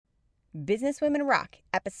Business Women Rock,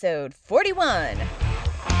 episode 41.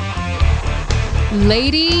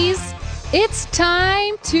 Ladies, it's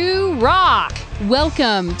time to rock.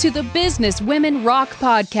 Welcome to the Business Women Rock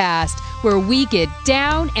podcast, where we get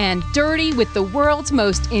down and dirty with the world's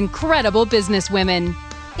most incredible businesswomen.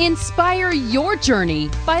 Inspire your journey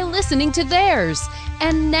by listening to theirs.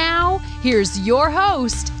 And now, here's your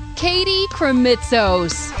host, Katie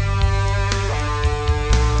Kremitzos.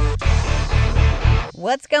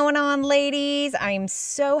 What's going on, ladies? I'm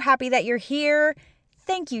so happy that you're here.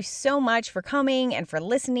 Thank you so much for coming and for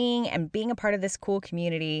listening and being a part of this cool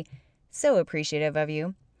community. So appreciative of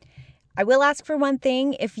you. I will ask for one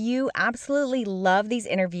thing. If you absolutely love these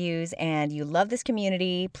interviews and you love this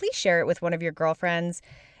community, please share it with one of your girlfriends.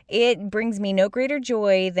 It brings me no greater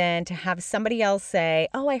joy than to have somebody else say,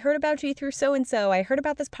 oh, I heard about you through so-and-so. I heard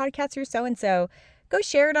about this podcast through so-and-so. Go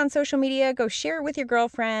share it on social media. Go share it with your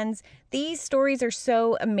girlfriends. These stories are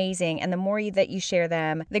so amazing, and the more that you share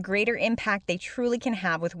them, the greater impact they truly can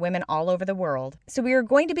have with women all over the world. So we are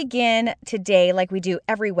going to begin today, like we do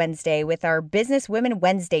every Wednesday, with our Business Women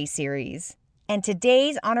Wednesday series. And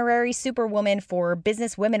today's honorary superwoman for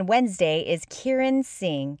Business Women Wednesday is Kieran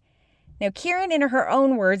Singh. Now, Kieran, in her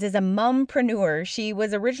own words, is a mumpreneur. She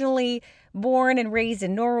was originally born and raised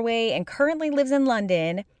in Norway and currently lives in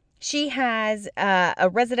London. She has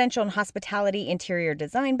a residential and hospitality interior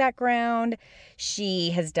design background.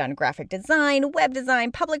 She has done graphic design, web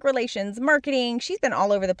design, public relations, marketing. She's been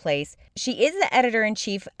all over the place. She is the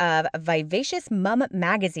editor-in-chief of Vivacious Mum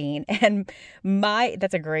magazine and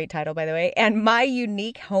that's a great title, by the way, and My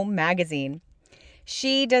Unique Home magazine.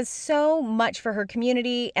 She does so much for her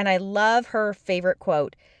community, and I love her favorite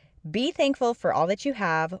quote. Be thankful for all that you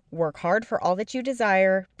have, work hard for all that you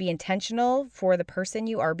desire, be intentional for the person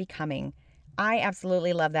you are becoming. I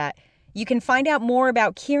absolutely love that. You can find out more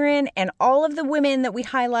about Kieran and all of the women that we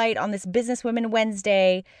highlight on this Business Women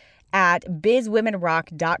Wednesday at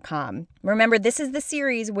bizwomenrock.com. Remember, this is the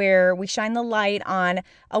series where we shine the light on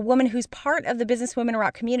a woman who's part of the Business Women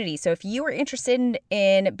Rock community. So if you are interested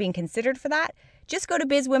in being considered for that, just go to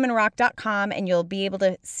bizwomenrock.com and you'll be able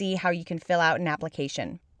to see how you can fill out an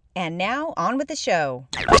application. And now, on with the show.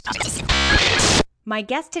 My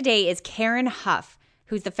guest today is Karen Hough,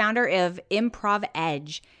 who's the founder of Improv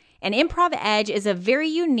Edge. And Improv Edge is a very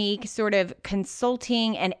unique sort of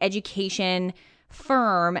consulting and education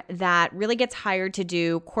firm that really gets hired to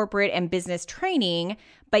do corporate and business training,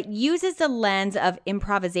 but uses the lens of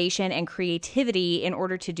improvisation and creativity in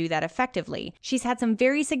order to do that effectively. She's had some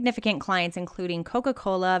very significant clients, including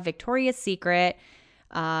Coca-Cola, Victoria's Secret,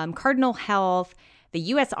 Cardinal Health, the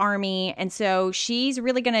U.S. Army. And so she's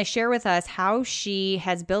really going to share with us how she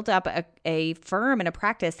has built up a firm and a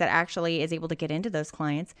practice that actually is able to get into those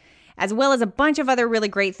clients, as well as a bunch of other really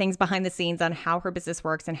great things behind the scenes on how her business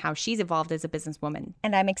works and how she's evolved as a businesswoman.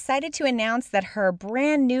 And I'm excited to announce that her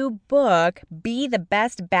brand new book, Be the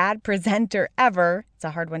Best Bad Presenter Ever, it's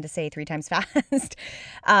a hard one to say 3 times fast,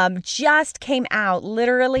 just came out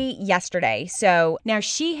literally yesterday. So now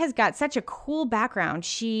she has got such a cool background.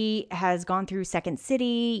 She has gone through Second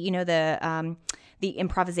City, you know, the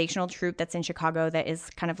improvisational troupe that's in Chicago that is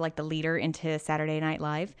kind of like the leader into Saturday Night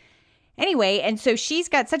Live. Anyway, and so she's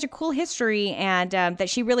got such a cool history and that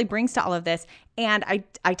she really brings to all of this. And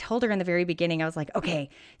I told her in the very beginning, I was like, okay,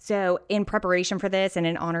 so in preparation for this and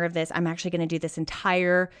in honor of this, I'm actually going to do this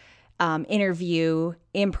entire interview,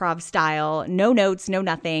 improv style, no notes, no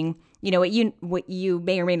nothing. You know, what you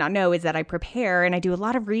may or may not know is that I prepare and I do a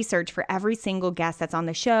lot of research for every single guest that's on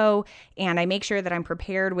the show. And I make sure that I'm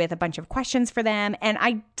prepared with a bunch of questions for them. And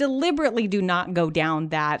I deliberately do not go down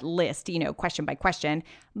that list, you know, question by question.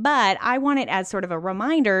 But I want it as sort of a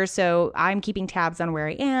reminder. So I'm keeping tabs on where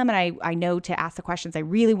I am. And I know to ask the questions I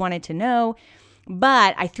really wanted to know.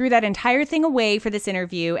 But I threw that entire thing away for this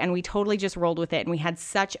interview and we totally just rolled with it. And we had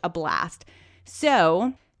such a blast.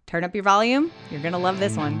 So turn up your volume. You're going to love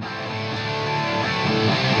this one.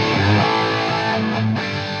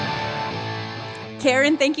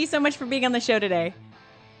 Karen, thank you so much for being on the show today.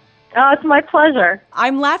 Oh, it's my pleasure.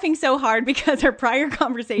 I'm laughing so hard because our prior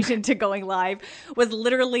conversation to going live was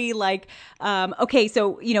literally like, okay,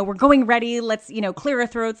 so, you know, we're going ready. Let's, you know, clear our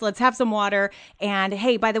throats. Let's have some water. And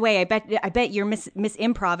hey, by the way, I bet you're Miss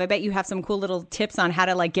Improv. I bet you have some cool little tips on how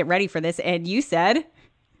to like get ready for this. And you said...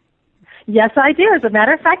 Yes, I do. As a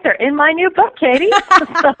matter of fact, they're in my new book, Katie.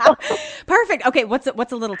 Perfect. Okay, what's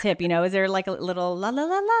a little tip? You know, is there like a little la la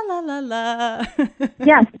la la la la la?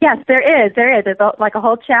 Yes, there is. There's like a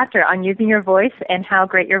whole chapter on using your voice and how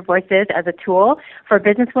great your voice is as a tool for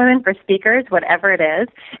businesswomen, for speakers, whatever it is.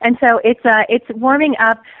 And so it's warming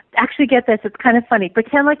up. Actually, get this. It's kind of funny.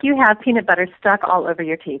 Pretend like you have peanut butter stuck all over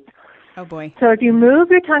your teeth. Oh, boy. So if you move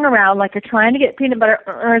your tongue around like you're trying to get peanut butter,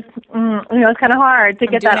 it's kind of hard to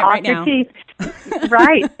get that off your teeth.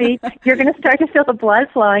 Right. See, you're going to start to feel the blood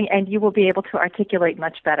flowing, and you will be able to articulate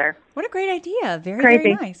much better. What a great idea. Very, Crazy.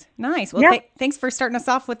 very nice. Nice. Well, Yeah. Thanks for starting us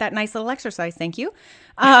off with that nice little exercise. Thank you.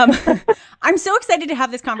 I'm so excited to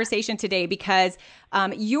have this conversation today because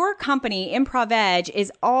your company, Improv Edge,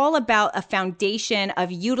 is all about a foundation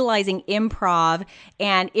of utilizing improv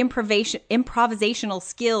and improvisational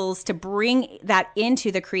skills to bring that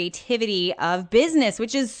into the creativity of business,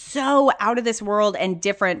 which is so out of this world and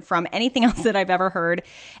different from anything else that I've ever heard.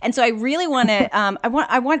 And so I really want to,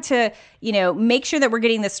 I want to, make sure that we're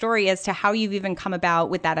getting the story as to how you've even come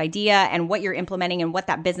about with that idea and what you're implementing and what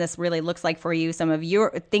that business really looks like for you, some of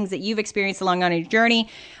your things that you've experienced along on your journey.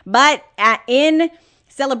 But in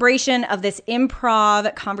celebration of this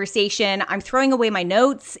improv conversation, I'm throwing away my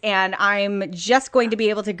notes and I'm just going to be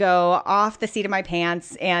able to go off the seat of my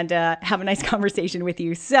pants and have a nice conversation with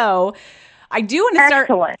you. So I do want to start.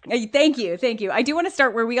 Excellent. Thank you. I do want to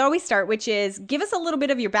start where we always start, which is give us a little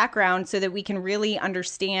bit of your background so that we can really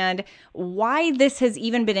understand why this has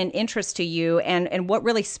even been an interest to you and what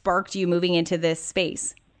really sparked you moving into this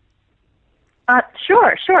space.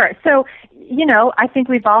 Sure. So, I think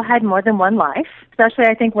we've all had more than one life, especially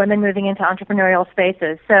I think women moving into entrepreneurial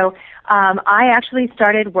spaces. So I actually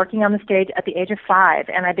started working on the stage at the age of 5,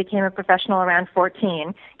 and I became a professional around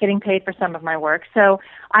 14, getting paid for some of my work. So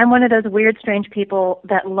I'm one of those weird, strange people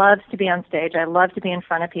that loves to be on stage. I love to be in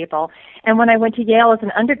front of people. And when I went to Yale as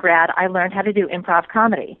an undergrad, I learned how to do improv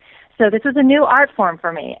comedy. So this was a new art form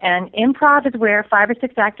for me, and improv is where 5 or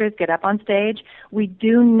 6 actors get up on stage. We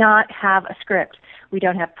do not have a script. We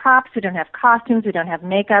don't have props. We don't have costumes. We don't have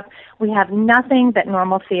makeup. We have nothing that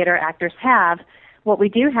normal theater actors have. What we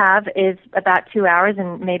do have is about 2 hours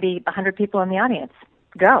and maybe 100 people in the audience.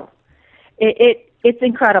 Go. It's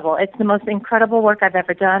incredible. It's the most incredible work I've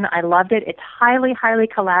ever done. I loved it. It's highly, highly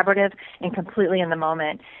collaborative and completely in the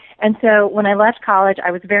moment. And so when I left college,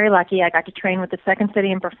 I was very lucky. I got to train with the Second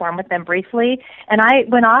City and perform with them briefly. And I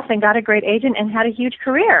went off and got a great agent and had a huge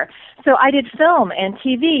career. So I did film and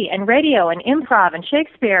TV and radio and improv and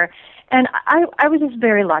Shakespeare. And I was just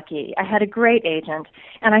very lucky. I had a great agent,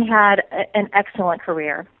 and I had an excellent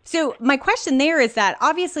career. So my question there is that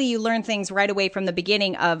obviously you learn things right away from the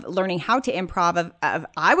beginning of learning how to improv, of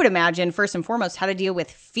I would imagine, first and foremost, how to deal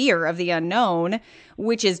with fear of the unknown,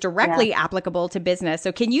 which is directly applicable to business.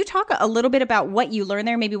 So can you talk a little bit about what you learned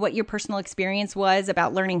there, maybe what your personal experience was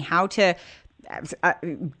about learning how to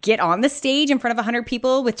get on the stage in front of 100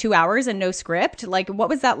 people with 2 hours and no script? Like, what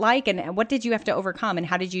was that like, and what did you have to overcome, and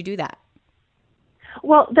how did you do that?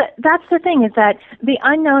 Well, that's the thing, is that the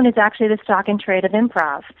unknown is actually the stock and trade of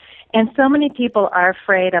improv. And so many people are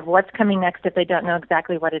afraid of what's coming next if they don't know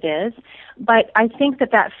exactly what it is. But I think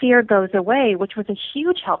that fear goes away, which was a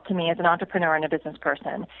huge help to me as an entrepreneur and a business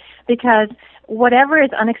person. Because whatever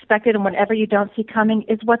is unexpected and whatever you don't see coming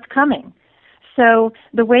is what's coming. So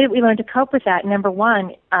the way that we learn to cope with that, number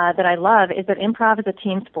one, that I love, is that improv is a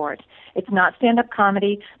team sport. It's not stand-up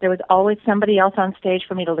comedy. There was always somebody else on stage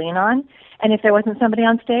for me to lean on. And if there wasn't somebody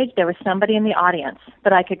on stage, there was somebody in the audience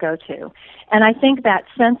that I could go to. And I think that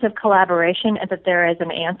sense of collaboration and that there is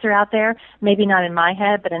an answer out there, maybe not in my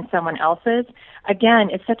head, but in someone else's, again,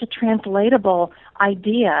 is such a translatable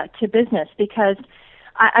idea to business, because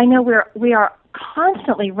I know we are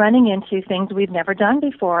constantly running into things we've never done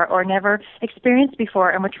before or never experienced before,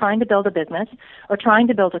 and we're trying to build a business or trying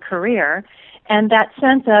to build a career. And that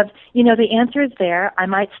sense of, the answer is there. I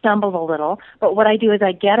might stumble a little, but what I do is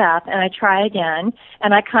I get up and I try again,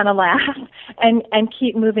 and I kind of laugh and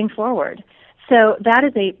keep moving forward. So that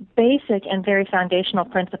is a basic and very foundational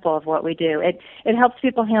principle of what we do. It helps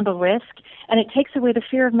people handle risk, and it takes away the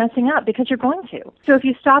fear of messing up, because you're going to. So if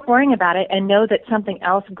you stop worrying about it and know that something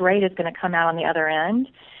else great is going to come out on the other end,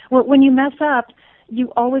 when you mess up,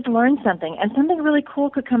 you always learn something, and something really cool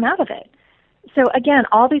could come out of it. So again,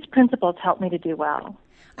 all these principles help me to do well.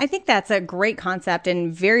 I think that's a great concept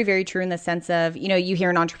and very, very true in the sense of, you hear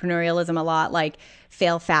in entrepreneurialism a lot, like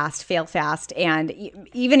fail fast. And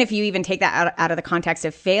even if you even take that out of the context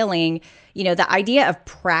of failing, the idea of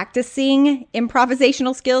practicing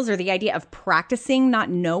improvisational skills, or the idea of practicing not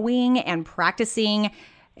knowing and practicing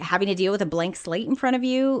having to deal with a blank slate in front of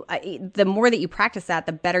you, the more that you practice that,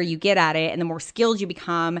 the better you get at it, and the more skilled you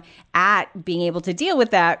become at being able to deal with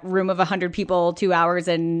that room of 100 people, 2 hours,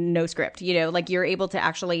 and no script. Like you're able to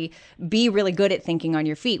actually be really good at thinking on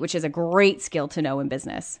your feet, which is a great skill to know in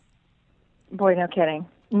business. Boy, no kidding.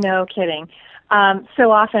 No kidding.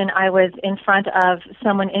 So often I was in front of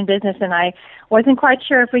someone in business and I wasn't quite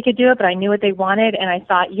sure if we could do it, but I knew what they wanted and I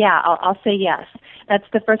thought, yeah, I'll say yes. That's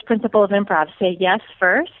the first principle of improv. Say yes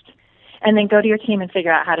first and then go to your team and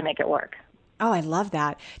figure out how to make it work. Oh, I love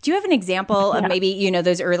that. Do you have an example of maybe,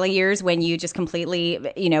 those early years when you just completely,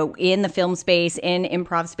 in the film space, in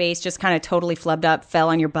improv space, just kind of totally flubbed up, fell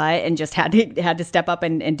on your butt and just had to step up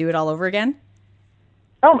and do it all over again?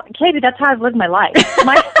 Oh, Katie, that's how I've lived my life.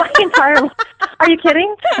 My entire life. Are you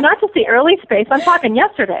kidding? Not just the early space. I'm talking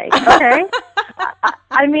yesterday. Okay.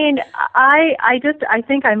 I mean, I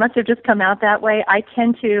think I must have just come out that way. I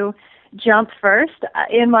tend to jump first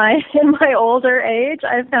in my older age.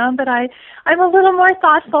 I've found that I'm a little more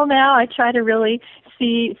thoughtful now. I try to really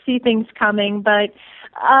see things coming, but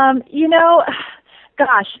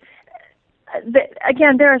gosh,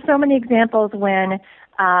 again, there are so many examples when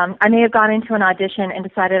I may have gone into an audition and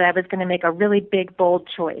decided I was going to make a really big, bold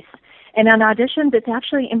choice. And on auditions, it's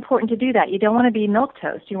actually important to do that. You don't want to be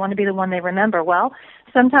milquetoast. You want to be the one they remember. Well,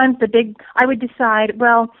 sometimes I would decide,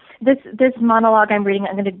 well, this monologue I'm reading,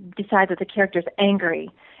 I'm going to decide that the character's angry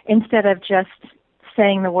instead of just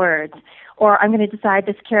saying the words. Or I'm going to decide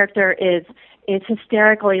this character is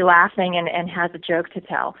hysterically laughing and has a joke to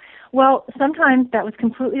tell. Well, sometimes that was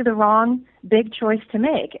completely the wrong big choice to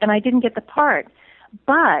make, and I didn't get the part.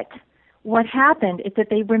 But what happened is that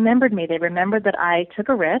they remembered me. They remembered that I took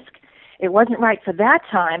a risk. It wasn't right for that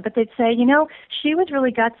time, but they'd say, she was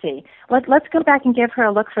really gutsy. Let's go back and give her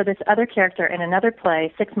a look for this other character in another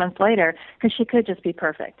play 6 months later, because she could just be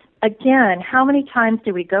perfect. Again, how many times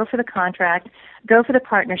do we go for the contract, go for the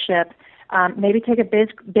partnership, maybe take a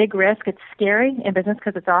big risk? It's scary in business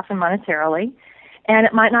because it's often monetarily, and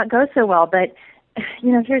it might not go so well. But,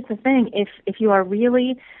 here's the thing. If you are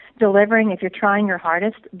really delivering, if you're trying your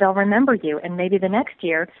hardest, they'll remember you, and maybe the next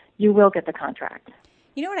year you will get the contract.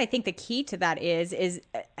 You know what I think the key to that is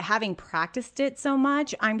having practiced it so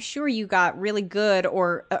much, I'm sure you got really good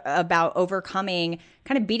about overcoming,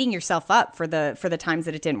 kind of beating yourself up for the times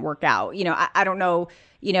that it didn't work out. I don't know,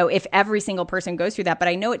 if every single person goes through that, but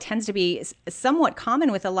I know it tends to be somewhat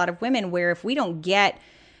common with a lot of women where if we don't get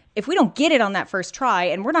it on that first try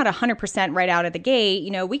and we're not 100% right out of the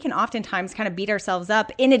gate, we can oftentimes kind of beat ourselves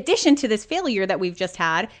up. In addition to this failure that we've just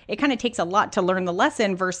had, it kind of takes a lot to learn the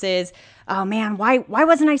lesson versus, oh man, why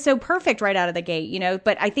wasn't I so perfect right out of the gate?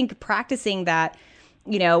 But I think practicing that,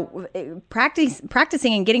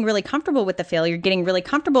 practicing and getting really comfortable with the failure, getting really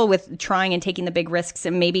comfortable with trying and taking the big risks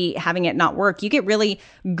and maybe having it not work, you get really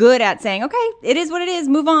good at saying, okay, it is what it is,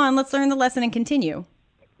 move on, let's learn the lesson and continue.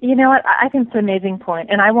 You know what? I think it's an amazing point,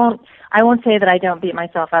 and I won't say that I don't beat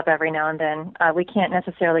myself up every now and then. We can't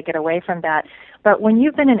necessarily get away from that. But when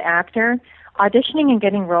you've been an actor, auditioning and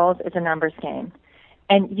getting roles is a numbers game,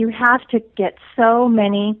 and you have to get so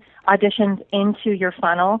many auditions into your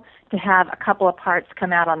funnel to have a couple of parts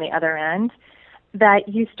come out on the other end that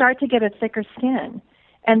you start to get a thicker skin.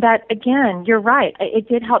 And that, again, you're right. It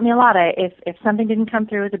did help me a lot. If something didn't come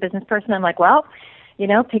through as a business person, I'm like, well,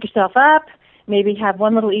 pick yourself up. Maybe have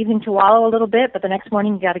one little evening to wallow a little bit, but the next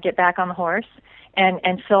morning you got to get back on the horse and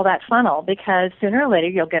fill that funnel, because sooner or later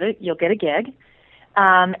you'll get a gig,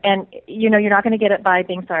 and you're not going to get it by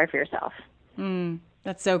being sorry for yourself.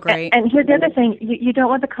 That's so great. And here's the other thing: you don't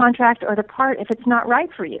want the contract or the part if it's not right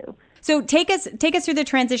for you. So take us through the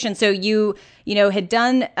transition. So you had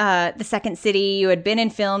done The Second City, you had been in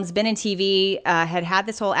films, been in TV, had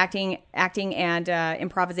this whole acting and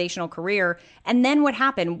improvisational career. And then what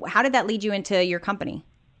happened? How did that lead you into your company?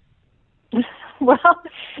 Well,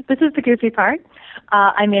 this is the goofy part.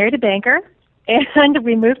 I married a banker, and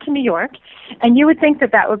we moved to New York. And you would think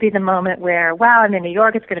that would be the moment where, wow, I'm in New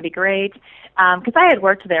York, it's going to be great, because I had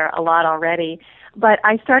worked there a lot already. But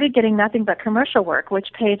I started getting nothing but commercial work, which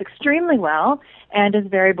pays extremely well and is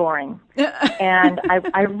very boring. And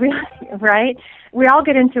I really, right? We all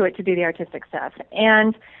get into it to do the artistic stuff.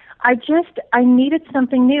 And I needed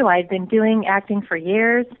something new. I'd been doing acting for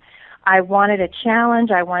years. I wanted a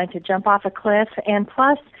challenge. I wanted to jump off a cliff. And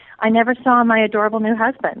plus, I never saw my adorable new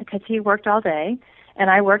husband because he worked all day and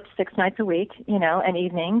I worked 6 nights a week, and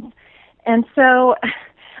evenings. And so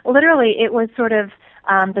literally it was sort of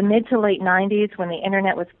the mid to late 90s when the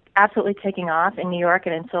internet was absolutely taking off in New York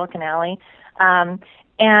and in Silicon Valley.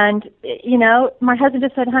 And my husband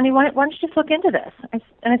just said, honey, why don't you just look into this?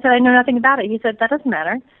 And I said, I know nothing about it. He said, that doesn't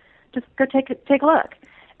matter. Just go take a look.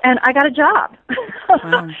 And I got a job.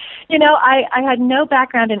 Wow. I had no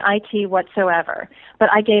background in IT whatsoever, but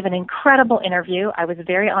I gave an incredible interview. I was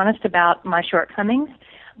very honest about my shortcomings,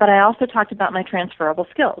 but I also talked about my transferable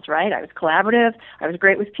skills, right? I was collaborative. I was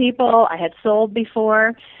great with people. I had sold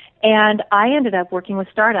before. And I ended up working with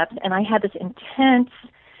startups, and I had this intense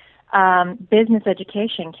business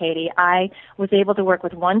education, Katie. I was able to work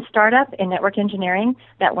with one startup in network engineering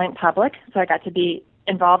that went public, so I got to be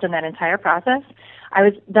involved in that entire process.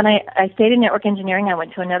 I stayed in network engineering. I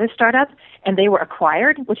went to another startup, and they were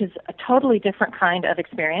acquired, which is a totally different kind of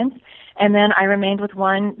experience. And then I remained with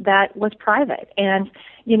one that was private. And,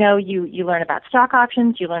 you learn about stock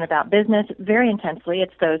options, you learn about business very intensely.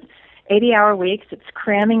 It's those 80-hour weeks. It's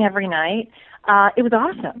cramming every night. It was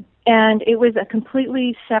awesome. And it was a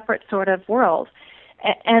completely separate sort of world.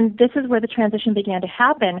 And this is where the transition began to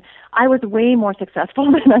happen. I was way more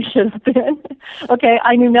successful than I should have been. Okay,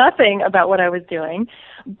 I knew nothing about what I was doing,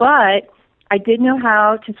 but I did know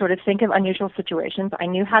how to sort of think of unusual situations. I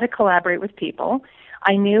knew how to collaborate with people.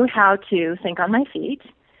 I knew how to think on my feet,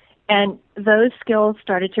 and those skills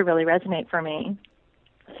started to really resonate for me.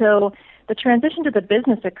 So the transition to the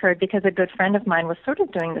business occurred because a good friend of mine was sort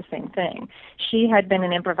of doing the same thing. She had been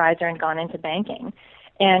an improviser and gone into banking,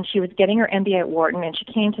 and she was getting her MBA at Wharton, and she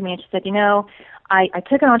came to me and she said, I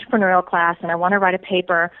took an entrepreneurial class, and I want to write a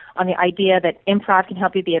paper on the idea that improv can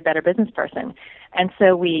help you be a better business person. And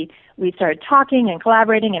so we started talking and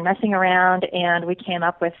collaborating and messing around, and we came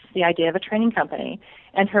up with the idea of a training company.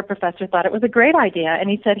 And her professor thought it was a great idea, and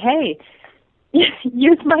he said, hey,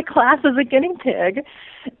 use my class as a guinea pig.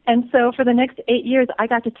 And so for the next 8 years, I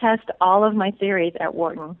got to test all of my theories at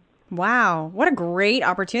Wharton. Wow. What a great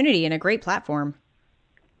opportunity and a great platform.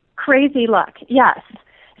 Crazy luck, yes.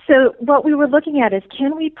 So what we were looking at is,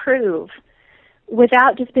 can we prove,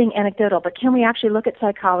 without just being anecdotal, but can we actually look at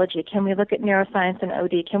psychology? Can we look at neuroscience and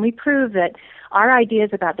OD? Can we prove that our ideas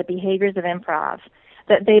about the behaviors of improv,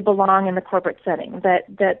 that they belong in the corporate setting,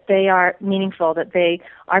 that they are meaningful, that they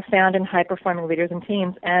are found in high-performing leaders and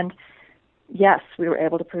teams? And yes, we were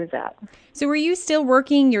able to prove that. So were you still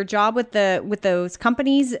working your job with those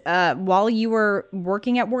companies while you were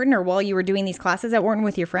working at Wharton, or while you were doing these classes at Wharton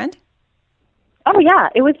with your friend? Oh, yeah.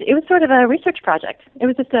 It was sort of a research project. It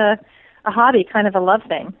was just a hobby, kind of a love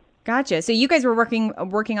thing. Gotcha. So you guys were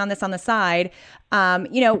working on this on the side.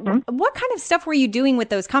 What kind of stuff were you doing with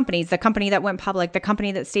those companies? The company that went public, the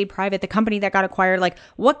company that stayed private, the company that got acquired. Like,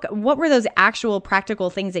 what were those actual practical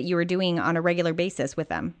things that you were doing on a regular basis with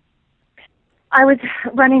them? I was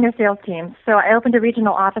running their sales teams. So I opened a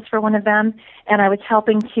regional office for one of them, and I was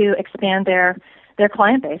helping to expand their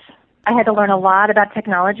client base. I had to learn a lot about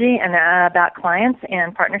technology and about clients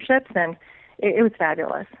and partnerships, and it was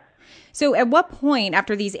fabulous. So at what point,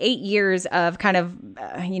 after these 8 years of kind of,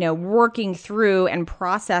 working through and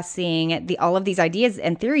processing all of these ideas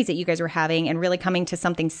and theories that you guys were having and really coming to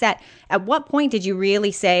something set, at what point did you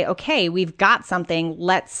really say, okay, we've got something,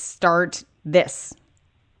 let's start this?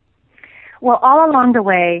 Well, all along the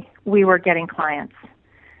way, we were getting clients.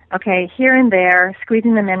 Okay, here and there,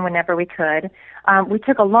 squeezing them in whenever we could. We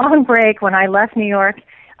took a long break when I left New York,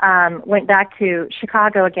 went back to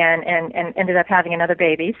Chicago again, and ended up having another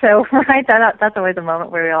baby. So, right, that's always a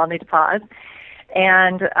moment where we all need to pause.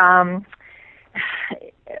 And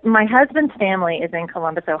my husband's family is in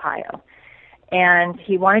Columbus, Ohio. And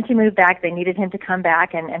he wanted to move back. They needed him to come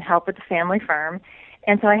back and help with the family firm.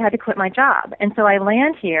 And so I had to quit my job. And so I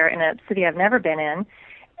land here in a city I've never been in,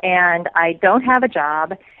 and I don't have a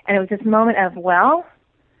job. And it was this moment of, well,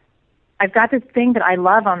 I've got this thing that I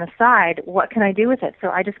love on the side. What can I do with it? So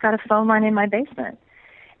I just got a phone line in my basement.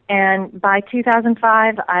 And by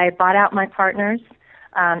 2005, I bought out my partners,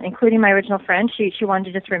 including my original friend. She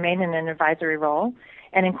wanted to just remain in an advisory role,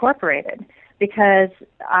 and incorporated, because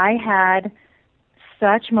I had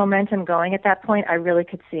such momentum going at that point. I really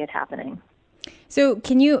could see it happening. So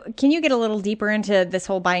can you get a little deeper into this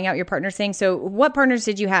whole buying out your partners thing? So what partners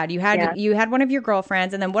did you have? You had one of your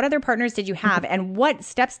girlfriends, and then what other partners did you have? And what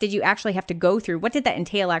steps did you actually have to go through? What did that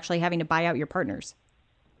entail, actually having to buy out your partners?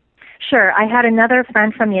 Sure. I had another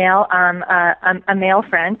friend from Yale, a male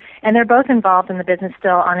friend, and they're both involved in the business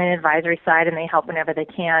still on an advisory side, and they help whenever they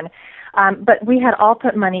can. But we had all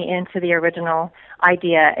put money into the original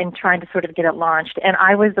idea and trying to sort of get it launched, and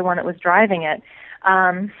I was the one that was driving it.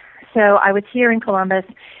 So I was here in Columbus.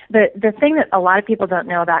 The thing that a lot of people don't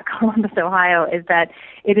know about Columbus, Ohio, is that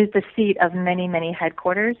it is the seat of many, many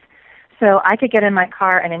headquarters. So I could get in my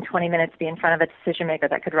car and in 20 minutes be in front of a decision maker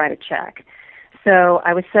that could write a check. So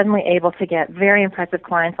I was suddenly able to get very impressive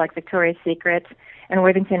clients like Victoria's Secret and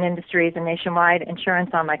Worthington Industries and Nationwide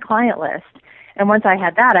Insurance on my client list. And once I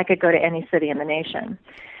had that, I could go to any city in the nation.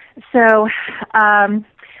 So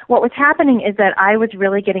what was happening is that I was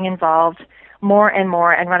really getting involved more and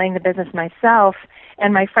more and running the business myself.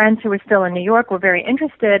 And my friends who were still in New York were very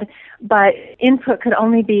interested, but input could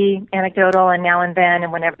only be anecdotal and now and then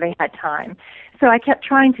and whenever they had time. So I kept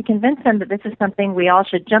trying to convince them that this is something we all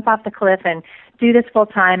should jump off the cliff and do this full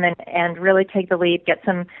time and really take the leap, get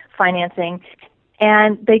some financing.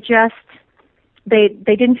 And they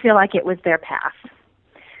didn't feel like it was their path.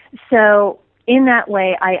 So in that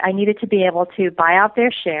way, I needed to be able to buy out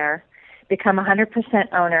their share, become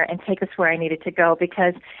 100% owner, and take us where I needed to go,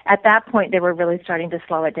 because at that point they were really starting to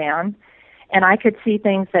slow it down. And I could see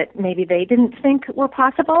things that maybe they didn't think were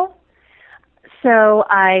possible. So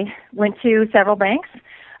I went to several banks.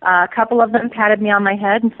 A couple of them patted me on my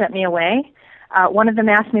head and sent me away. One of them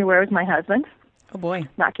asked me where was my husband. Oh, boy.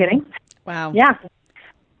 Not kidding. Wow. Yeah.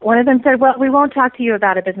 One of them said, well, we won't talk to you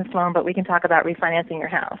about a business loan, but we can talk about refinancing your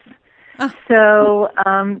house. Oh. So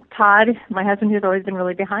Todd, my husband, who's always been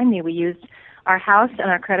really behind me, we used our house and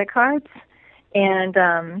our credit cards and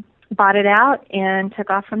bought it out and took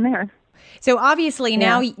off from there. So obviously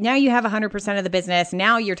now you have 100% of the business.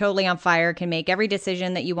 Now you're totally on fire, can make every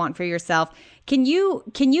decision that you want for yourself. Can you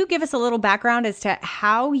give us a little background as to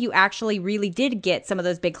how you actually really did get some of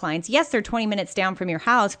those big clients? Yes, they're 20 minutes down from your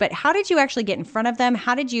house, but how did you actually get in front of them?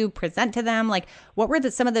 How did you present to them? Like, what were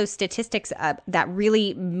some of those statistics that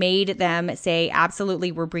really made them say,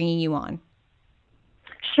 absolutely, we're bringing you on?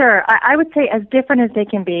 Sure. I would say as different as they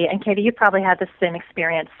can be, and Katie, you probably had the same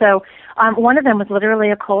experience. So one of them was literally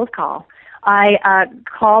a cold call. I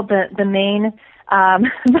called the main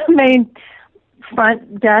the main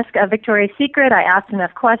front desk of Victoria's Secret. I asked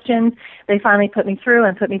enough questions. They finally put me through,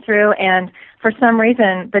 and for some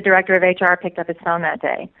reason, the director of HR picked up his phone that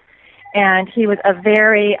day. And he was a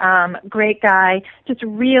very great guy, just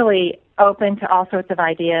really open to all sorts of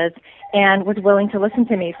ideas, and was willing to listen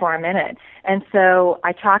to me for a minute. And so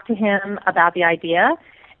I talked to him about the idea,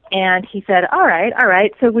 and he said, all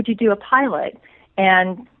right, so would you do a pilot?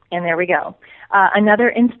 And there we go. Another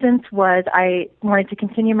instance was I wanted to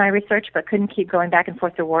continue my research but couldn't keep going back and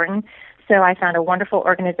forth to Wharton. So I found a wonderful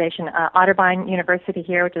organization, Otterbein University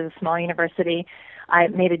here, which is a small university. I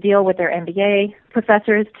made a deal with their MBA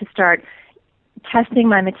professors to start testing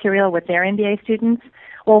my material with their MBA students.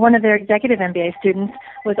 Well, one of their executive MBA students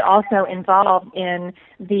was also involved in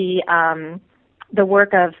the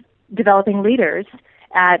work of developing leaders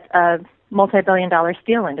at a multi-billion-dollar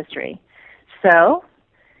steel industry. So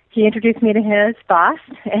he introduced me to his boss,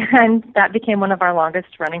 and that became one of our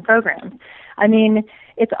longest-running programs. I mean,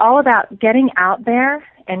 it's all about getting out there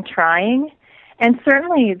and trying. And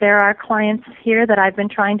certainly there are clients here that I've been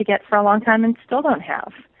trying to get for a long time and still don't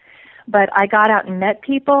have. But I got out and met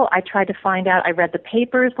people. I tried to find out. I read the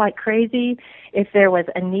papers like crazy. If there was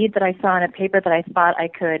a need that I saw in a paper that I thought I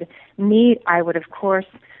could meet, I would, of course,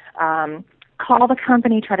 call the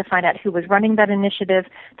company, try to find out who was running that initiative,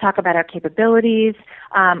 talk about our capabilities,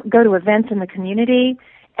 go to events in the community,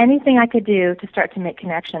 anything I could do to start to make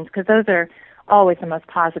connections, because those are always the most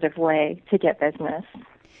positive way to get business.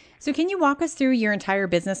 So can you walk us through your entire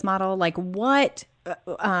business model? Like what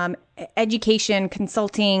education,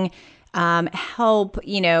 consulting, help,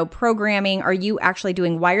 programming are you actually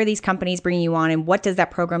doing? Why are these companies bringing you on, and what does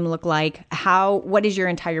that program look like? What is your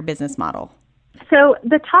entire business model? So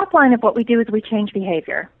the top line of what we do is we change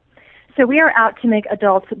behavior. So we are out to make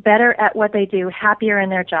adults better at what they do, happier in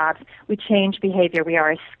their jobs. We change behavior. We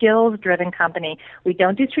are a skills-driven company. We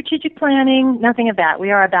don't do strategic planning, nothing of that.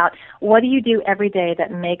 We are about what do you do every day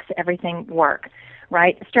that makes everything work,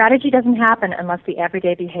 right? Strategy doesn't happen unless the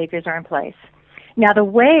everyday behaviors are in place. Now, the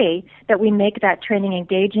way that we make that training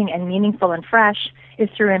engaging and meaningful and fresh is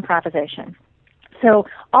through improvisation. So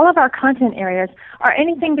all of our content areas are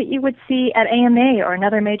anything that you would see at AMA or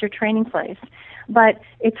another major training place. But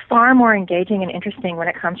it's far more engaging and interesting when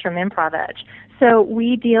it comes from Improv Edge. So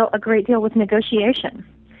we deal a great deal with negotiation.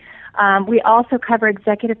 We also cover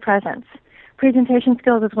executive presence. Presentation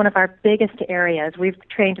skills is one of our biggest areas. We've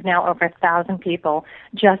trained now over 1,000 people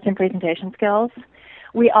just in presentation skills.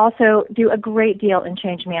 We also do a great deal in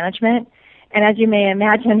change management. And as you may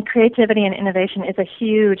imagine, creativity and innovation is a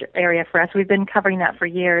huge area for us. We've been covering that for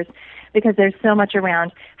years because there's so much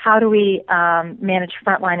around how do we manage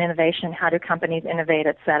frontline innovation, how do companies innovate,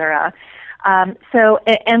 et cetera.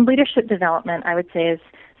 And leadership development, I would say, is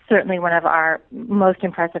certainly one of our most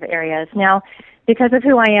impressive areas. Now, because of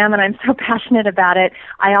who I am and I'm so passionate about it,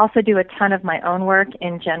 I also do a ton of my own work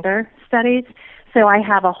in gender studies. So I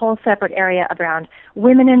have a whole separate area around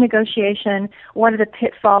women in negotiation, what are the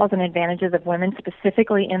pitfalls and advantages of women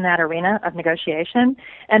specifically in that arena of negotiation,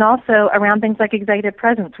 and also around things like executive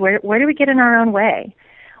presence. Where do we get in our own way?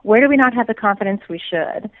 Where do we not have the confidence we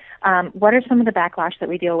should? What are some of the backlash that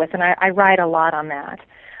we deal with? And I write a lot on that.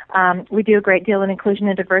 We do a great deal in inclusion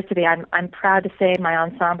and diversity. I'm proud to say my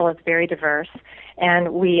ensemble is very diverse,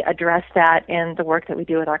 and we address that in the work that we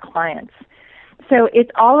do with our clients. So it's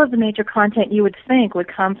all of the major content you would think would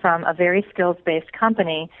come from a very skills-based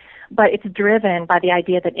company, but it's driven by the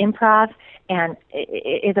idea that improv and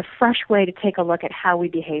is a fresh way to take a look at how we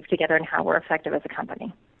behave together and how we're effective as a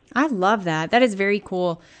company. I love that. That is very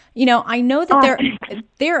cool. I know that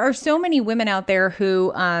there are so many women out there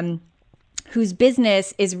who whose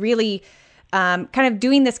business is really kind of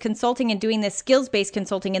doing this consulting and doing this skills-based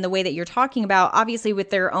consulting in the way that you're talking about, obviously with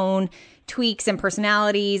their own tweaks and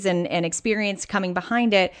personalities and experience coming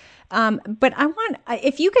behind it. But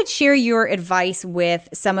if you could share your advice with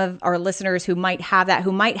some of our listeners who might have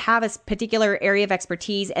a particular area of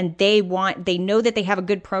expertise, and they know that they have a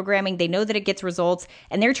good programming, they know that it gets results,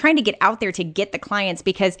 and they're trying to get out there to get the clients,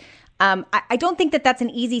 because I don't think that that's an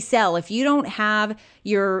easy sell. If you don't have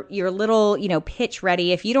your little, pitch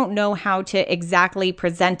ready, if you don't know how to exactly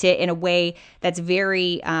present it in a way that's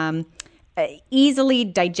very easily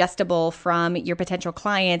digestible from your potential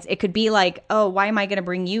clients, it could be like, oh, why am I going to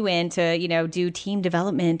bring you in to, do team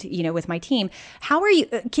development, with my team?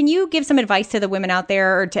 Can you give some advice to the women out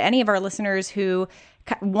there, or to any of our listeners who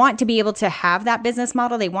want to be able to have that business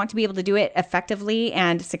model? They want to be able to do it effectively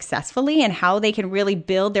and successfully, and how they can really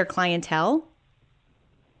build their clientele?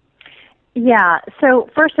 Yeah. So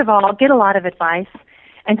first of all, get a lot of advice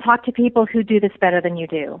and talk to people who do this better than you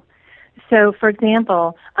do. So, for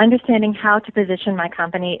example, understanding how to position my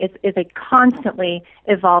company is a constantly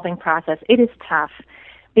evolving process. It is tough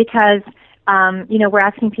because, we're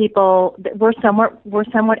asking people, we're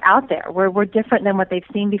somewhat out there. We're different than what they've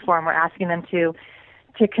seen before, and we're asking them to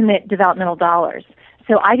commit developmental dollars.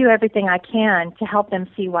 So I do everything I can to help them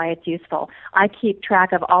see why it's useful. I keep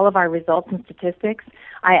track of all of our results and statistics.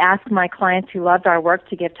 I ask my clients who loved our work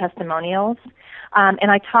to give testimonials.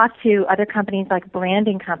 And I talk to other companies like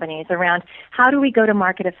branding companies around how do we go to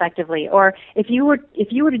market effectively? Or if you were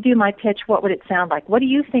to do my pitch, what would it sound like? What do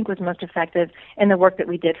you think was most effective in the work that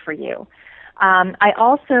we did for you? I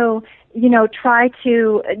also, try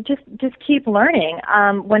to just keep learning.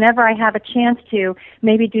 Whenever I have a chance to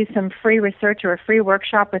maybe do some free research or a free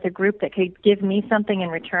workshop with a group that could give me something in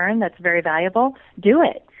return that's very valuable, do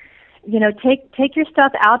it. Take your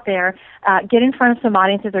stuff out there, get in front of some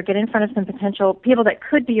audiences, or get in front of some potential people that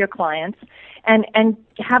could be your clients, and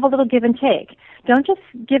have a little give and take. Don't just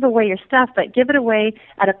give away your stuff, but give it away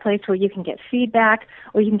at a place where you can get feedback,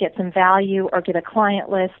 or you can get some value, or get a client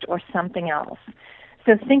list, or something else.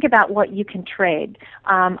 So think about what you can trade.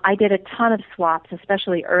 I did a ton of swaps,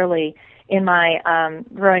 especially early in my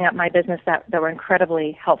growing up my business, that were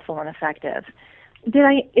incredibly helpful and effective.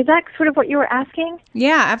 Is that sort of what you were asking?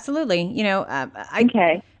 Yeah, absolutely.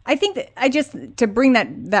 Okay. I think that to bring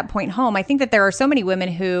that point home, I think that there are so many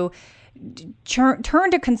women who turn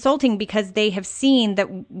to consulting because they have seen that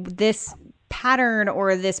this pattern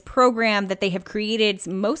or this program that they have created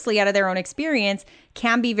mostly out of their own experience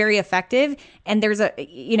can be very effective. And there's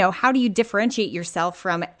how do you differentiate yourself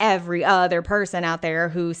from every other person out there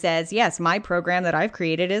who says, yes, my program that I've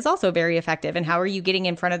created is also very effective? And how are you getting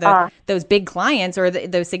in front of those big clients, or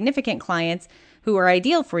those significant clients who are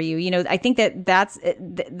ideal for you? I think that's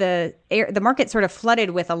the market sort of flooded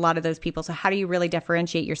with a lot of those people. So how do you really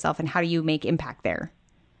differentiate yourself, and how do you make impact there?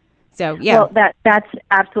 So, yeah. Well, that's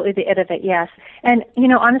absolutely the it of it, yes. And,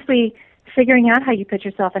 honestly, figuring out how you pitch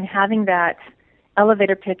yourself and having that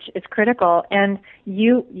elevator pitch is critical. And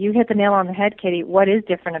you hit the nail on the head, Katie. What is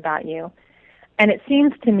different about you? And it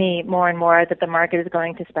seems to me more and more that the market is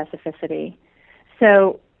going to specificity.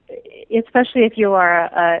 So especially if you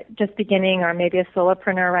are just beginning, or maybe a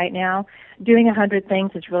solopreneur right now, doing 100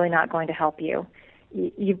 things is really not going to help you.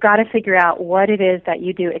 You've got to figure out what it is that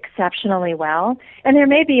you do exceptionally well. And there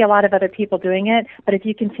may be a lot of other people doing it, but if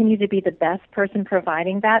you continue to be the best person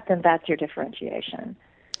providing that, then that's your differentiation.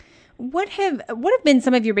 What have been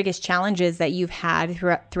some of your biggest challenges that you've had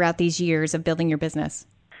throughout these years of building your business?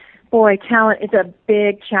 Boy, talent is a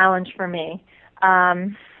big challenge for me.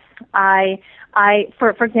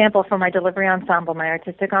 For example, for my delivery ensemble, my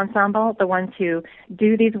artistic ensemble, the ones who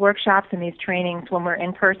do these workshops and these trainings when we're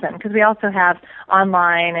in person, because we also have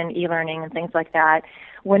online and e-learning and things like that.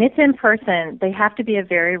 When it's in person, they have to be a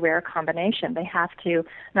very rare combination. They have to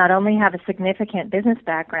not only have a significant business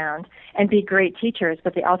background and be great teachers,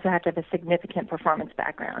 but they also have to have a significant performance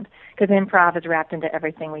background, because improv is wrapped into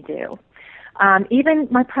everything we do. Even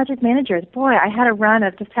my project managers, boy, I had a run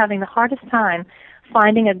of just having the hardest time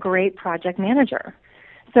finding a great project manager.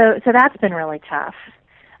 So that's been really tough.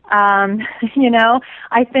 You know,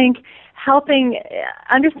 I think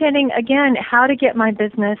understanding, again, how to get my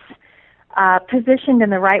business positioned in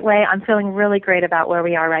the right way. I'm feeling really great about where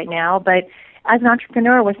we are right now. But as an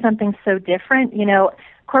entrepreneur with something so different, you know,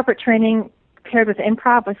 corporate training paired with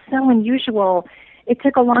improv was so unusual. It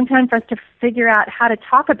took a long time for us to figure out how to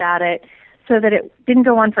talk about it so that it didn't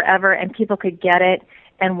go on forever and people could get it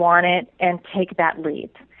and want it and take that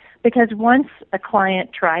leap. Because once a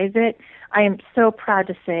client tries it, I am so proud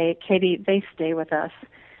to say, Katie, they stay with us.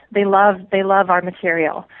 They love our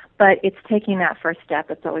material, but it's taking that first step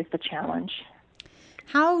that's always the challenge.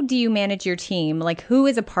 How do you manage your team? Like, who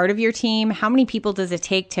is a part of your team? How many people does it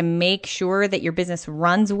take to make sure that your business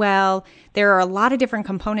runs well? There are a lot of different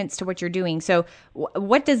components to what you're doing. So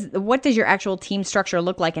what does your actual team structure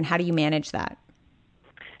look like, and how do you manage that?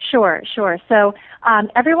 Sure. So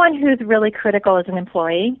everyone who's really critical is an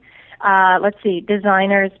employee. Let's see,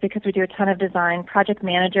 designers, because we do a ton of design, project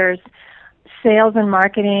managers, sales and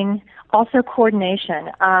marketing, also coordination.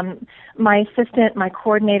 My assistant, my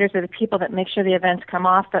coordinators are the people that make sure the events come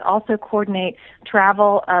off, but also coordinate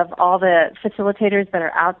travel of all the facilitators that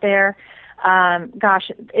are out there.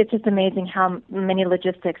 Gosh, it's just amazing how many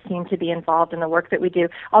logistics seem to be involved in the work that we do.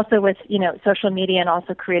 Also with, you know, social media and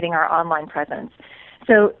also creating our online presence.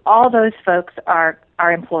 So all those folks are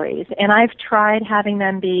employees. And I've tried having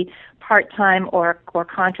them be part-time or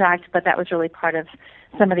contract, but that was really part of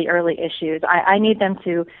some of the early issues. I need them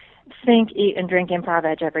to think, eat, and drink Improv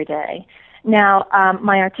Edge every day. Now,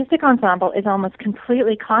 my artistic ensemble is almost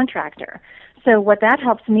completely contractor. So what that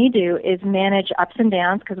helps me do is manage ups and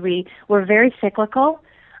downs because we're very cyclical.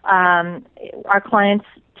 Our clients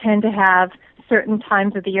tend to have certain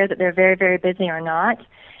times of the year that they're very, very busy or not.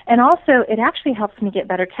 And also, it actually helps me get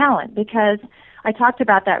better talent because I talked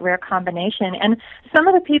about that rare combination. And some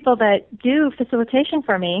of the people that do facilitation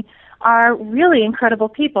for me are really incredible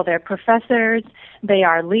people. They're professors, they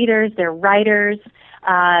are leaders, they're writers,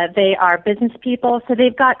 they are business people. So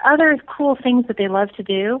they've got other cool things that they love to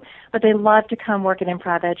do, but they love to come work at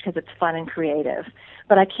Improv Edge because it's fun and creative.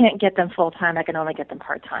 But I can't get them full-time. I can only get them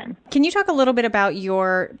part-time. Can you talk a little bit about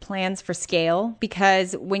your plans for scale?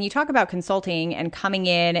 Because when you talk about consulting and coming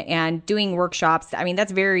in and doing workshops, I mean,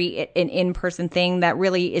 that's very an in-person thing that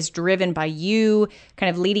really is driven by you kind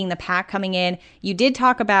of leading the pack coming in. You did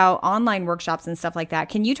talk about online workshops and stuff like that.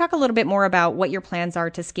 Can you talk a little bit more about what your plans are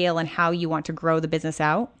to scale and how you want to grow the business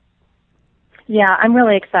out? Yeah, I'm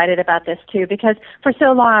really excited about this too because for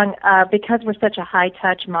so long, because we're such a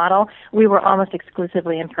high-touch model, we were almost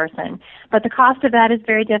exclusively in person. But the cost of that is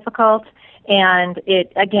very difficult, and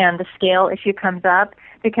the scale issue comes up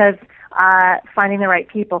because finding the right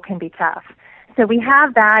people can be tough. So we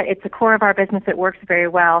have that. It's the core of our business. It works very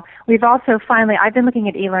well. We've also I've been looking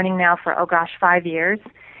at e-learning now for, 5 years,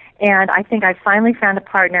 and I think I've finally found a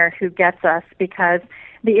partner who gets us because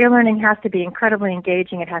the e-learning has to be incredibly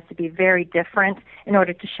engaging. It has to be very different in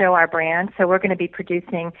order to show our brand. So we're going to be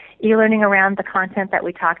producing e-learning around the content that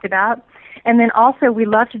we talked about. And then also we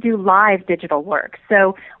love to do live digital work.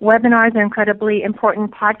 So webinars are incredibly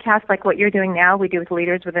important. Podcasts like what you're doing now, we do with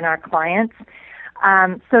leaders within our clients.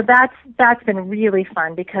 So that's been really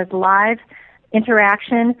fun because live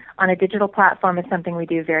interaction on a digital platform is something we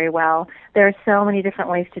do very well. There are so many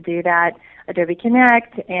different ways to do that. Adobe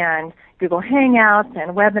Connect and Google Hangouts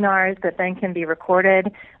and webinars that then can be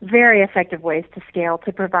recorded. Very effective ways to scale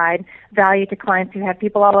to provide value to clients who have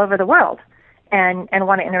people all over the world and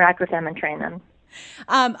want to interact with them and train them.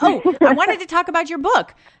 I wanted to talk about your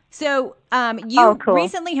book. So you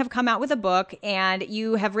recently have come out with a book and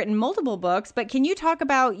you have written multiple books, but can you talk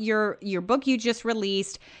about your book you just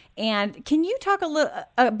released? And can you talk a little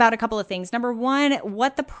about a couple of things? Number one,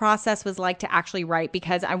 what the process was like to actually write,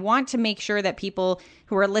 because I want to make sure that people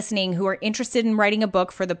who are listening, who are interested in writing a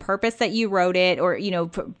book for the purpose that you wrote it, or, you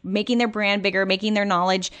know, making their brand bigger, making their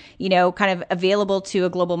knowledge, you know, kind of available to a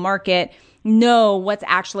global market, know what's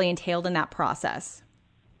actually entailed in that process.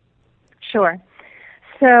 Sure.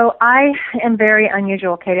 So I am very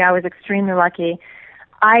unusual, Katie. I was extremely lucky.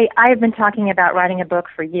 I have been talking about writing a book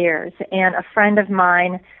for years, and a friend of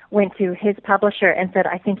mine went to his publisher and said,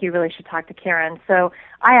 I think you really should talk to Karen. So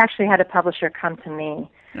I actually had a publisher come to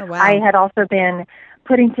me. Oh, wow. I had also been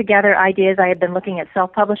putting together ideas. I had been looking at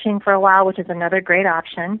self-publishing for a while, which is another great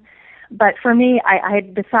option. But for me, I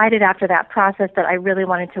had decided after that process that I really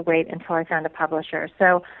wanted to wait until I found a publisher.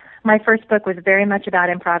 So my first book was very much about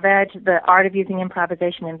Improv Edge, the art of using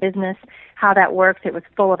improvisation in business, how that works. It was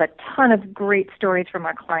full of a ton of great stories from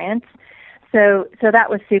our clients. So that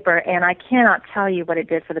was super, and I cannot tell you what it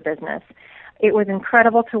did for the business. It was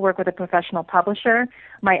incredible to work with a professional publisher.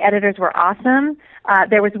 My editors were awesome.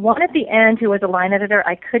 There was one at the end who was a line editor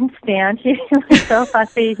I couldn't stand. He was so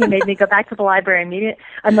fussy. He made me go back to the library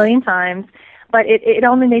a million times. But it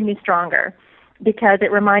only made me stronger, because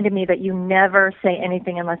it reminded me that you never say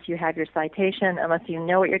anything unless you have your citation, unless you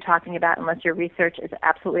know what you're talking about, unless your research is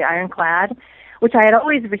absolutely ironclad, which I had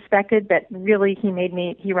always respected, but really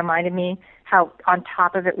he reminded me how on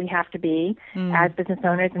top of it we have to be as business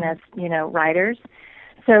owners and as, writers.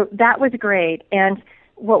 So that was great. And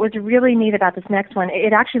what was really neat about this next one,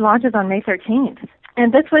 it actually launches on May 13th.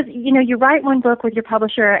 And this was, you write one book with your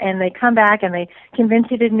publisher and they come back and they convince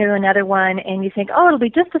you to do another one and you think, oh, it'll be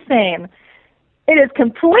just the same. It is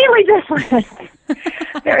completely different.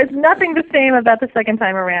 There is nothing the same about the second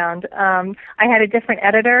time around. I had a different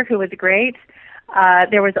editor who was great.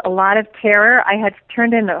 There was a lot of terror. I had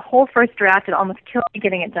turned in the whole first draft. It almost killed me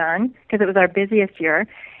getting it done because it was our busiest year.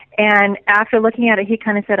 And after looking at it, he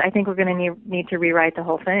kind of said, I think we're going to need to rewrite the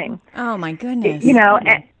whole thing. Oh, my goodness.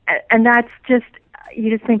 And that's just, you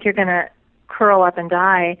just think you're going to curl up and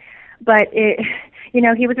die. But,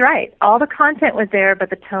 he was right. All the content was there, but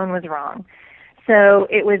the tone was wrong. So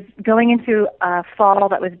it was going into a fall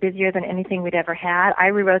that was busier than anything we'd ever had. I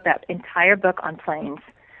rewrote that entire book on planes.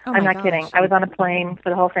 I'm not kidding. I was on a plane for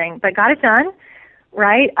the whole thing, but got it done,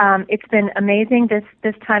 right? It's been amazing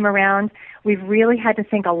this time around. We've really had to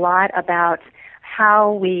think a lot about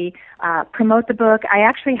how we promote the book. I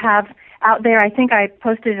actually have out there, I think I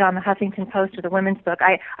posted it on the Huffington Post or the Women's Book.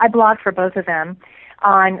 I blog for both of them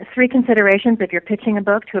on 3 considerations if you're pitching a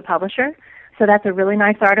book to a publisher. So that's a really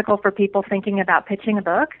nice article for people thinking about pitching a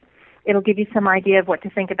book. It'll give you some idea of what to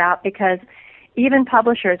think about, because even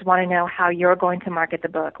publishers want to know how you're going to market the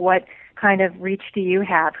book. What kind of reach do you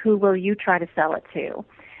have? Who will you try to sell it to?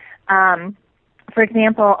 For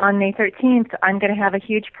example, on May 13th, I'm going to have a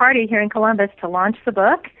huge party here in Columbus to launch the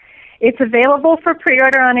book. It's available for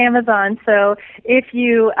pre-order on Amazon, so if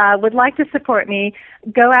you would like to support me,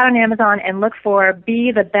 go out on Amazon and look for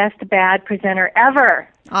Be the Best Bad Presenter Ever.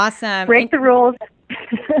 Awesome. Break the rules.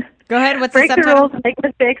 Go ahead. What's Break the the subtitle? rules, make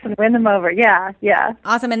mistakes, and win them over. Yeah.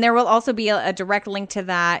 Awesome. And there will also be a direct link to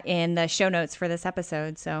that in the show notes for this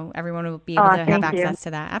episode, so everyone will be able to have access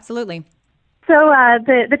to that. Absolutely. So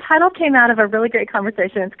the title came out of a really great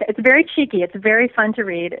conversation. It's very cheeky. It's very fun to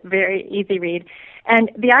read, very easy read.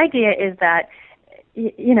 And the idea is that,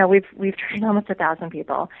 we've trained almost 1,000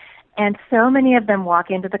 people, and so many of them walk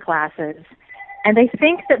into the classes, and they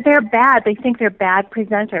think that they're bad. They think they're bad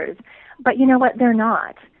presenters. But you know what? They're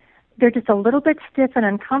not. They're just a little bit stiff and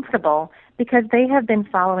uncomfortable because they have been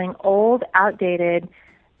following old, outdated,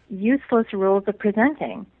 useless rules of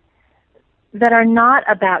presenting that are not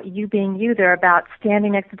about you being you. They're about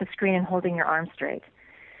standing next to the screen and holding your arms straight.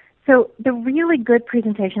 So the really good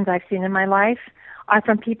presentations I've seen in my life are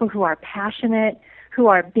from people who are passionate, who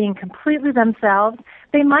are being completely themselves.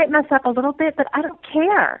 They might mess up a little bit, but I don't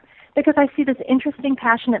care because I see this interesting,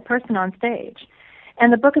 passionate person on stage.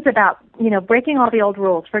 And the book is about, breaking all the old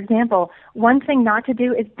rules. For example, one thing not to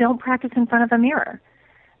do is don't practice in front of a mirror.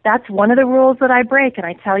 That's one of the rules that I break, and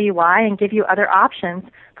I tell you why and give you other options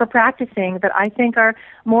for practicing that I think are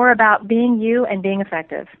more about being you and being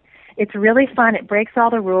effective. It's really fun. It breaks all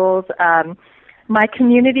the rules. My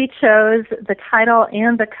community chose the title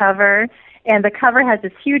and the cover, and the cover has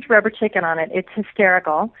this huge rubber chicken on it. It's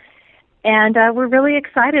hysterical. And we're really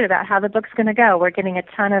excited about how the book's going to go. We're getting a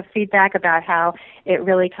ton of feedback about how it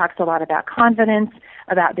really talks a lot about confidence,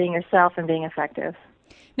 about being yourself and being effective.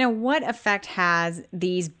 Now, what effect has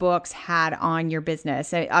these books had on your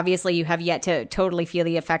business? Obviously, you have yet to totally feel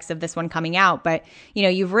the effects of this one coming out, but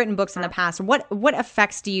you've written books in the past. What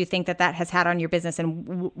effects do you think that has had on your business,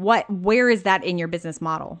 and where is that in your business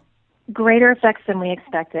model? Greater effects than we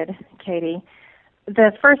expected, Katie.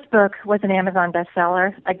 The first book was an Amazon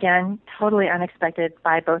bestseller. Again, totally unexpected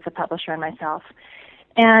by both the publisher and myself.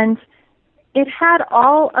 And it had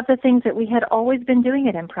all of the things that we had always been doing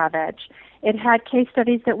at Improv Edge. It had case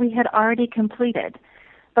studies that we had already completed.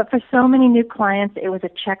 But for so many new clients, it was a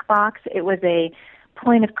checkbox. It was a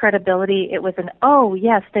point of credibility. It was oh,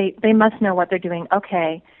 yes, they must know what they're doing.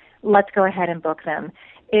 Okay, let's go ahead and book them.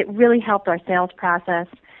 It really helped our sales process.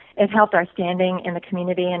 It helped our standing in the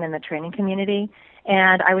community and in the training community.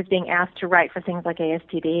 And I was being asked to write for things like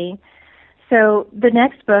ASTD. So the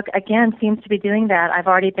next book, again, seems to be doing that. I've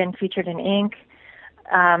already been featured in Inc.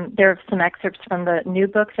 There are some excerpts from the new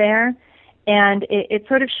book there. And it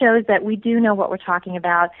sort of shows that we do know what we're talking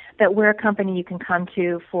about, that we're a company you can come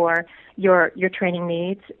to for your training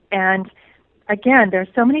needs. And again, there's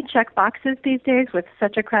so many check boxes these days with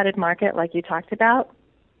such a crowded market like you talked about.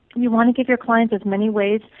 you want to give your clients as many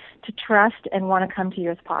ways to trust and want to come to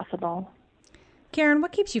you as possible. Karen,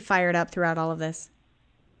 what keeps you fired up throughout all of this?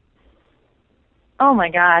 Oh my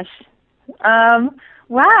gosh.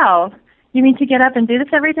 Wow. You mean to get up and do this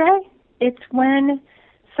every day? It's when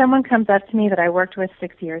someone comes up to me that I worked with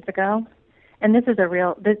 6 years ago, and this is a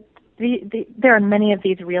real, there are many of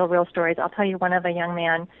these real stories. I'll tell you one of a young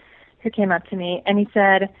man who came up to me, and he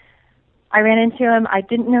said, I ran into him. I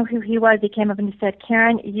didn't know who he was. He came up and he said,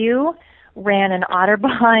 Karen, you ran an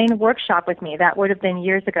Otterbein workshop with me. That would have been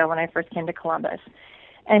years ago when I first came to Columbus.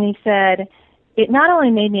 And he said, it not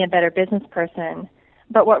only made me a better business person,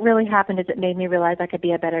 but what really happened is it made me realize I could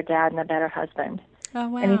be a better dad and a better husband. Oh,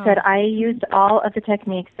 wow. And he said, I used all of the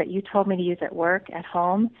techniques that you told me to use at work, at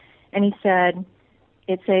home. And he said,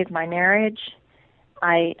 it saved my marriage.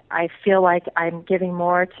 I feel like I'm giving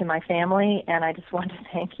more to my family, and I just want to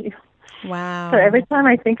thank you. Wow. So every time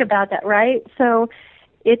I think about that, right? So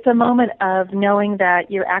it's a moment of knowing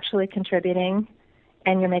that you're actually contributing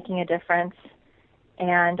and you're making a difference.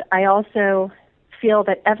 And I also feel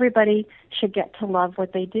that everybody should get to love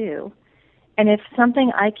what they do. And if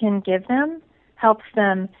something I can give them helps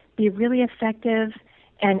them be really effective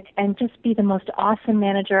and just be the most awesome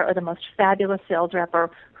manager or the most fabulous sales rep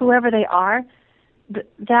or whoever they are,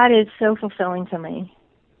 that is so fulfilling to me.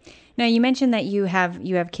 Now, you mentioned that you have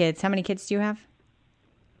kids. How many kids do you have?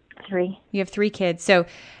 3. You have 3 kids. So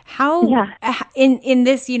how, in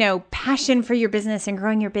this, passion for your business and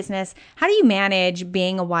growing your business, how do you manage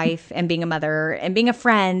being a wife and being a mother and being a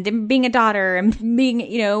friend and being a daughter and being,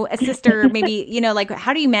 a sister, maybe,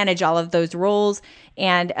 how do you manage all of those roles?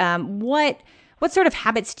 And what sort of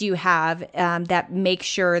habits do you have that make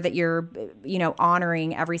sure that you're,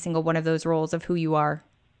 honoring every single one of those roles of who you are?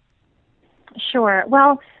 Sure.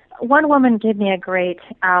 Well, one woman gave me a great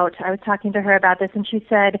out. I was talking to her about this, and she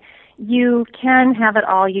said, you can have it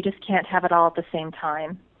all, you just can't have it all at the same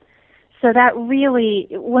time. So that really,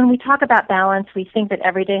 when we talk about balance, we think that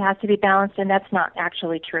every day has to be balanced, and that's not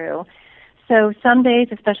actually true. So some days,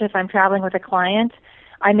 especially if I'm traveling with a client,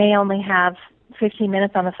 I may only have 15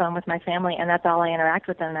 minutes on the phone with my family, and that's all I interact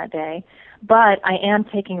with them that day. But I am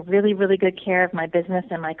taking really, really good care of my business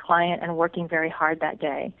and my client and working very hard that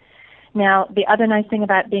day. Now, the other nice thing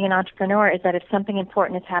about being an entrepreneur is that if something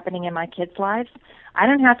important is happening in my kids' lives, I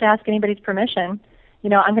don't have to ask anybody's permission.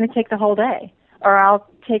 I'm going to take the whole day, or I'll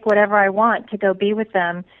take whatever I want to go be with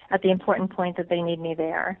them at the important point that they need me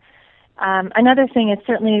there. Another thing is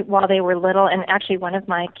certainly while they were little, and actually one of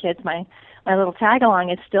my kids, my little tag-along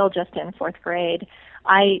is still just in 4th grade,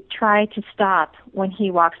 I try to stop when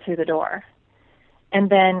he walks through the door. And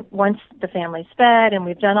then once the family's fed and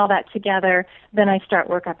we've done all that together, then I start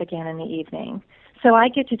work up again in the evening. So I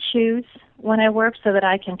get to choose when I work so that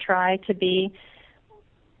I can try to be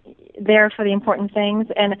there for the important things.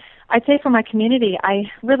 And I'd say for my community, I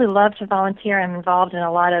really love to volunteer. I'm involved in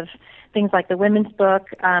a lot of things like the Women's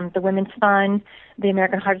Book, the Women's Fund, the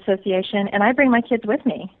American Heart Association, and I bring my kids with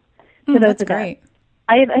me to those events. Great.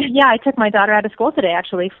 I took my daughter out of school today,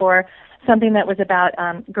 actually, for something that was about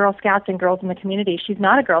Girl Scouts and girls in the community. She's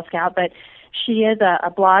not a Girl Scout, but she is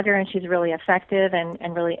a blogger, and she's really effective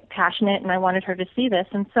and really passionate, and I wanted her to see this.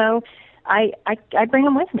 And so I bring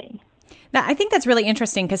them with me. Now, I think that's really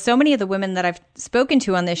interesting because so many of the women that I've spoken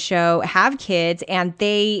to on this show have kids, and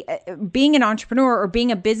they, being an entrepreneur or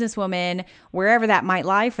being a businesswoman, wherever that might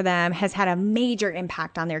lie for them, has had a major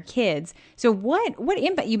impact on their kids. So what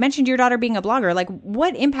impact, you mentioned your daughter being a blogger, like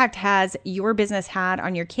what impact has your business had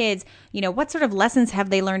on your kids? What sort of lessons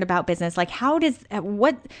have they learned about business? Like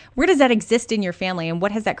where does that exist in your family, and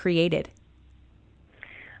what has that created?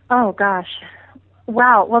 Oh, gosh.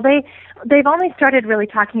 Wow. Well, they've only started really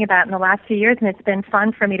talking about it in the last few years, and it's been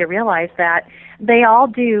fun for me to realize that they all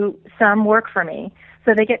do some work for me.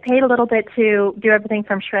 So they get paid a little bit to do everything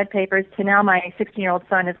from shred papers to now my 16-year-old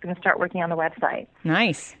son is going to start working on the website.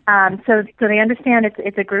 Nice. So they understand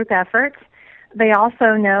it's a group effort. They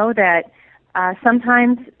also know that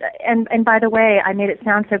sometimes, and by the way, I made it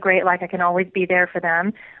sound so great, like I can always be there for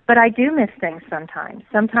them, but I do miss things sometimes.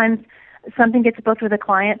 Sometimes something gets booked with a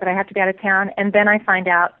client, but I have to be out of town, and then I find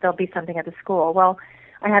out there'll be something at the school. Well,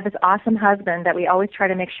 I have this awesome husband that we always try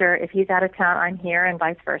to make sure if he's out of town, I'm here, and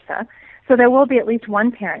vice versa. So there will be at least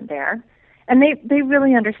one parent there, and they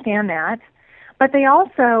really understand that. But they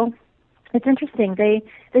also, it's interesting, they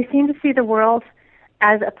seem to see the world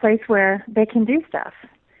as a place where they can do stuff.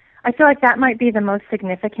 I feel like that might be the most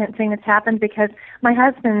significant thing that's happened because my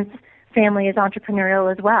husband's family is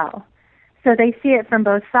entrepreneurial as well. So they see it from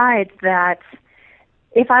both sides that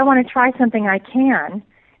if I want to try something, I can,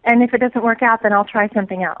 and if it doesn't work out, then I'll try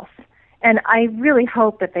something else. And I really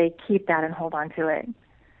hope that they keep that and hold on to it.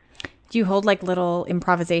 Do you hold like little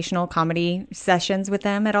improvisational comedy sessions with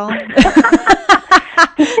them at all?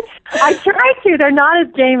 I try to. They're not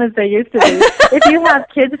as game as they used to be. If you have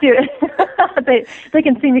kids do it, they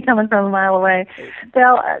can see me coming from a mile away.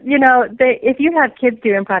 If you have kids do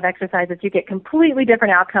improv exercises, you get completely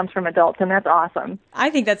different outcomes from adults, and that's awesome. I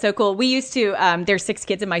think that's so cool. We used to, there's 6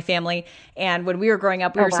 kids in my family, and when we were growing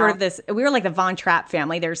up, we were sort of we were like the Von Trapp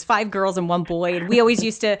family. There's 5 girls and 1 boy, and we always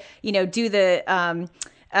used to, do the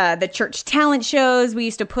church talent shows. We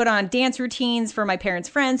used to put on dance routines for my parents'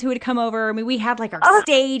 friends who would come over. I mean, we had like our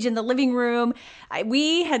stage in the living room.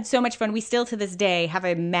 We had so much fun. We still to this day have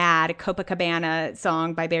a mad Copacabana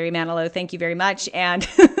song by Barry Manilow. Thank you very much. And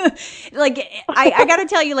I got to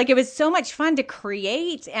tell you, it was so much fun to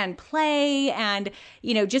create and play and,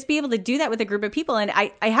 just be able to do that with a group of people. And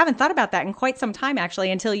I haven't thought about that in quite some time,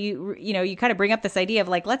 actually, until you kind of bring up this idea of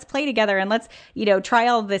let's play together and let's, try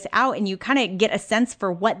all of this out. And you kind of get a sense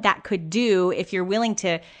for what that could do if you're willing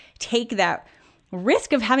to take that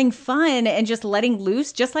risk of having fun and just letting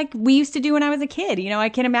loose, just like we used to do when I was a kid. I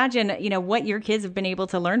can imagine, what your kids have been able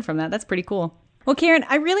to learn from that. That's pretty cool. Well, Karen,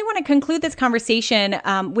 I really want to conclude this conversation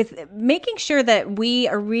with making sure that we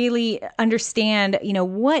really understand,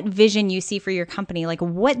 what vision you see for your company. Like,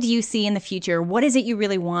 what do you see in the future? What is it you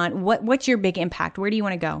really want? What's your big impact? Where do you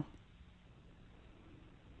want to go?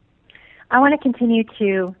 I want to continue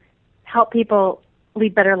to help people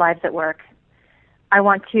lead better lives at work. I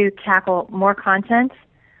want to tackle more content.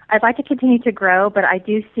 I'd like to continue to grow, but I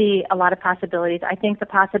do see a lot of possibilities. I think the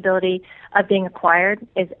possibility of being acquired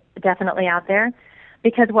is definitely out there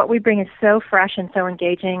because what we bring is so fresh and so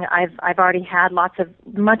engaging. I've already had lots of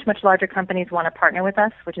much larger companies want to partner with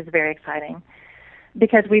us, which is very exciting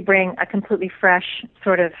because we bring a completely fresh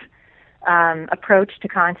sort of approach to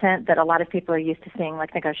content that a lot of people are used to seeing,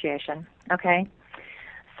 like negotiation. Okay?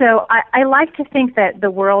 So I like to think that the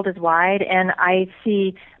world is wide, and I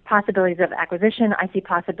see possibilities of acquisition. I see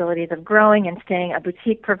possibilities of growing and staying a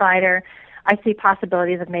boutique provider. I see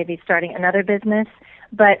possibilities of maybe starting another business,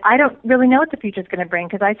 but I don't really know what the future is going to bring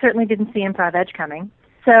because I certainly didn't see Improv Edge coming.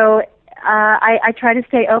 So I try to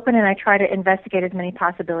stay open, and I try to investigate as many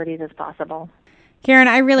possibilities as possible. Karen,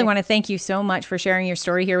 I really want to thank you so much for sharing your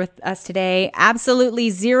story here with us today.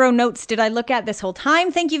 Absolutely 0 notes did I look at this whole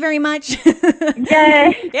time. Thank you very much.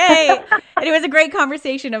 Yay! Yay! And it was a great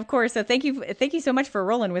conversation, of course. So thank you so much for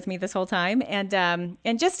rolling with me this whole time. And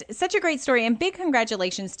just such a great story. And big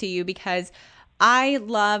congratulations to you because I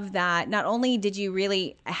love that not only did you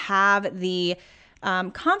really have the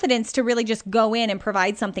confidence to really just go in and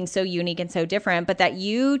provide something so unique and so different, but that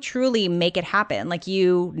you truly make it happen. Like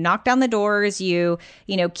you knock down the doors, you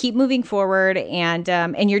keep moving forward,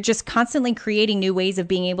 and you're just constantly creating new ways of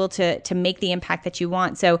being able to make the impact that you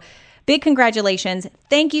want. So big congratulations.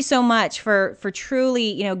 Thank you so much for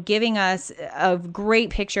truly, giving us a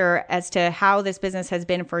great picture as to how this business has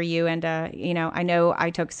been for you. And, I know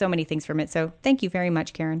I took so many things from it. So thank you very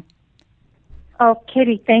much, Karen. Oh,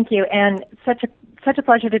 Katie, thank you. And such a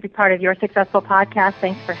pleasure to be part of your successful podcast.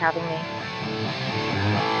 Thanks for having me.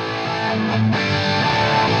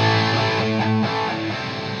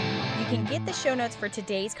 You can get the show notes for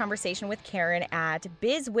today's conversation with Karen at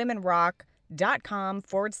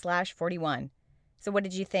bizwomenrock.com/41. So what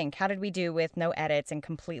did you think? How did we do with no edits and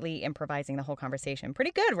completely improvising the whole conversation?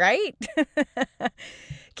 Pretty good, right?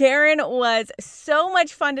 Karen was so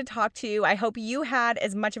much fun to talk to. I hope you had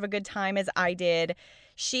as much of a good time as I did.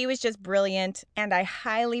 She was just brilliant, and I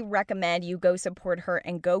highly recommend you go support her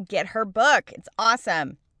and go get her book. It's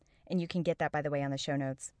awesome. And you can get that, by the way, on the show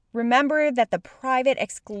notes. Remember that the private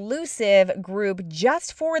exclusive group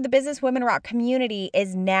just for the Business Women Rock community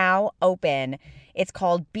is now open. It's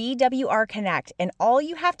called BWR Connect, and all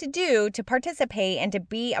you have to do to participate and to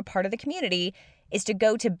be a part of the community is to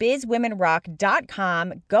go to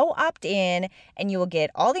bizwomenrock.com, go opt in, and you will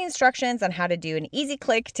get all the instructions on how to do an easy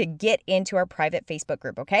click to get into our private Facebook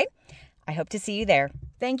group, okay? I hope to see you there.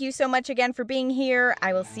 Thank you so much again for being here.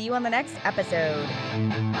 I will see you on the next episode.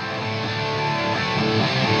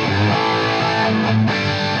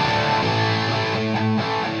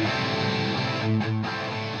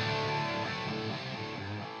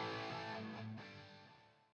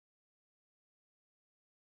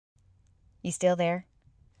 You still there?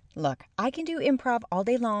 Look, I can do improv all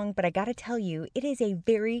day long, but I gotta tell you, it is a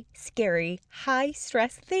very scary,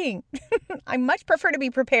 high-stress thing. I much prefer to be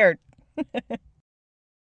prepared.